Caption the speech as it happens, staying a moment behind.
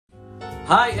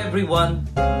Hi everyone,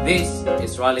 this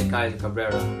is Raleigh Kyle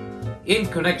Cabrera. In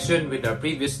connection with our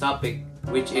previous topic,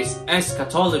 which is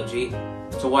eschatology,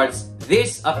 towards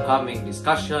this upcoming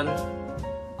discussion,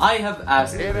 I have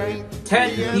asked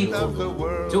 10 people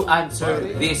to answer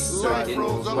this certain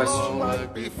question.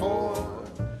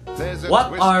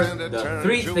 What are the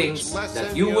 3 things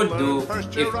that you would do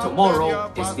if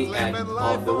tomorrow is the end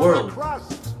of the world?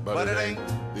 But it ain't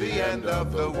the end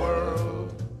of the world.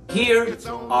 Here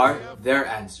are their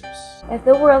answers. If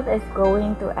the world is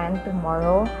going to end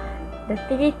tomorrow, the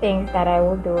 3 things that I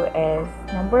will do is,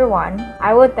 number 1,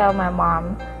 I will tell my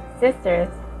mom, sisters,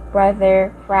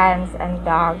 brother, friends, and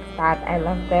dogs that I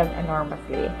love them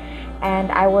enormously.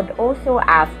 And I would also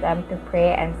ask them to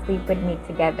pray and sleep with me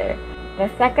together.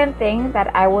 The second thing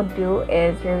that I would do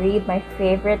is read my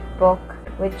favorite book,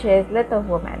 which is Little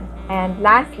Woman. And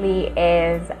lastly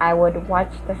is I would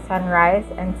watch the sunrise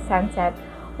and sunset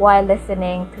while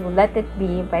listening to Let It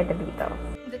Be by the Beatles.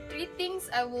 The 3 things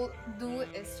I will do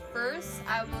is, first,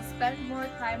 I will spend more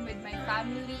time with my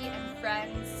family and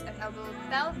friends, and I will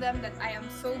tell them that I am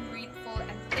so grateful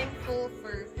and thankful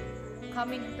for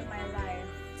coming into my life.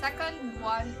 Second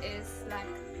one is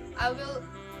I will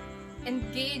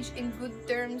engage in good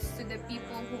terms to the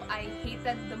people who I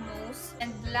hated the most.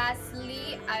 And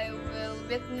lastly, I will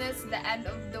witness the end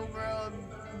of the world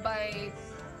by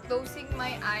closing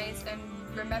my eyes and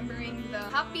remembering the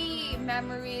happy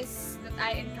memories that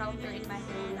I encountered in my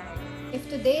whole life. If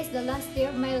today is the last day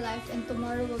of my life and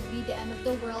tomorrow will be the end of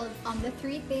the world, the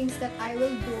 3 things that I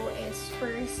will do is,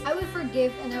 first, I will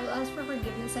forgive and I will ask for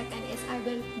forgiveness. Second is I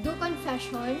will do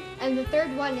confession, and the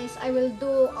third one is I will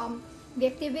do the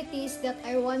activities that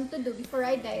I want to do before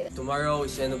I die. Tomorrow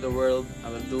is the end of the world.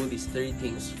 I will do these 3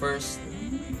 things. First,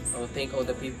 I will thank all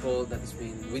the people that has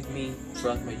been with me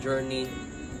throughout my journey,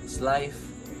 this life.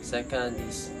 Second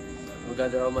is I will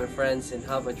gather all my friends and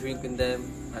have a drink with them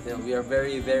until we are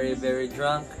very, very, very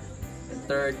drunk. And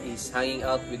third is hanging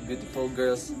out with beautiful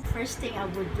girls. First thing I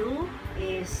would do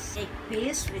is make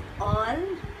peace with all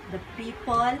the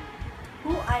people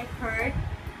who I hurt,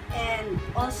 and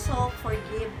also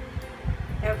forgive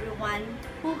everyone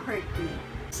who hurt me.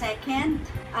 Second,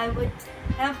 I would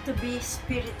have to be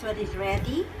spiritually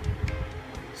ready,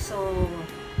 so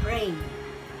pray.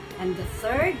 And the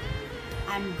third,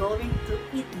 I'm going to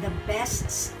eat the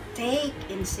best steak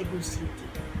in Cebu City.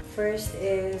 First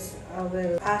is I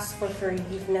will ask for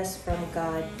forgiveness from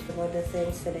God about the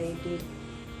things that I did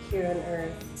here on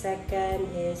earth.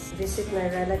 Second is visit my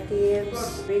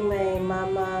relatives, bring my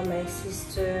mama, my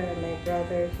sister, and my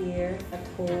brother here at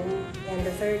home. And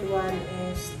the third one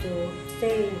is to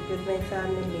stay with my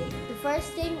family. The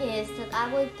first thing is that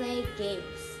I would play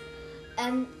games.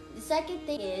 And the second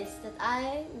thing is that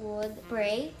I would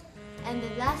pray. And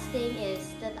the last thing is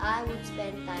that I would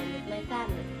spend time with my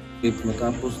family. If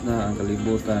matapos na ang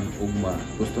kalibutan, ugma,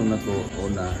 gusto na ko o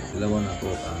na ilawan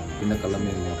ako ang pinakalamin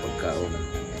ng pagkaon.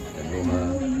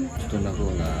 Gusto na ko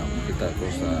na makita ko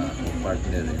sa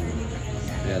partner in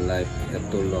real life,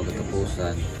 katulong,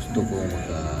 katapusan. Gusto ko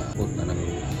makapot na ng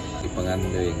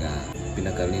ipangandoy nga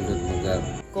pinakalindot lugar.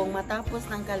 Kung matapos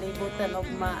ng kalibutan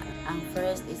ugma, ang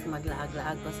first is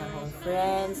maglaag-laag ko sa akong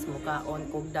friends, mukaon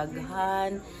kog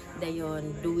daghan,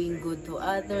 dayon doing good to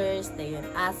others, dayon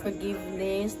ask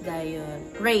forgiveness, dayon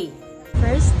pray.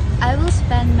 First, I will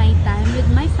spend my time with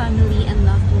my family and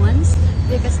loved ones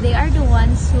because they are the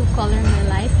ones who color my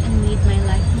life and made my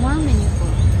life more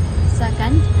meaningful.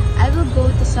 Second, I will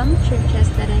go to some churches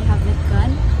that I haven't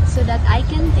gone so that I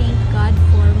can thank God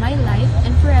for my life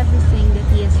and for everything that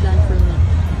He has done for me.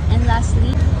 And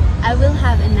lastly, I will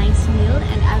have a nice meal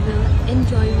and I will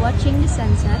enjoy watching the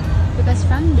sunset because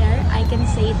from there I can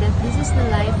say that this is the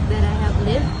life that I have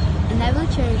lived and I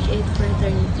will cherish it for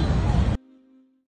eternity.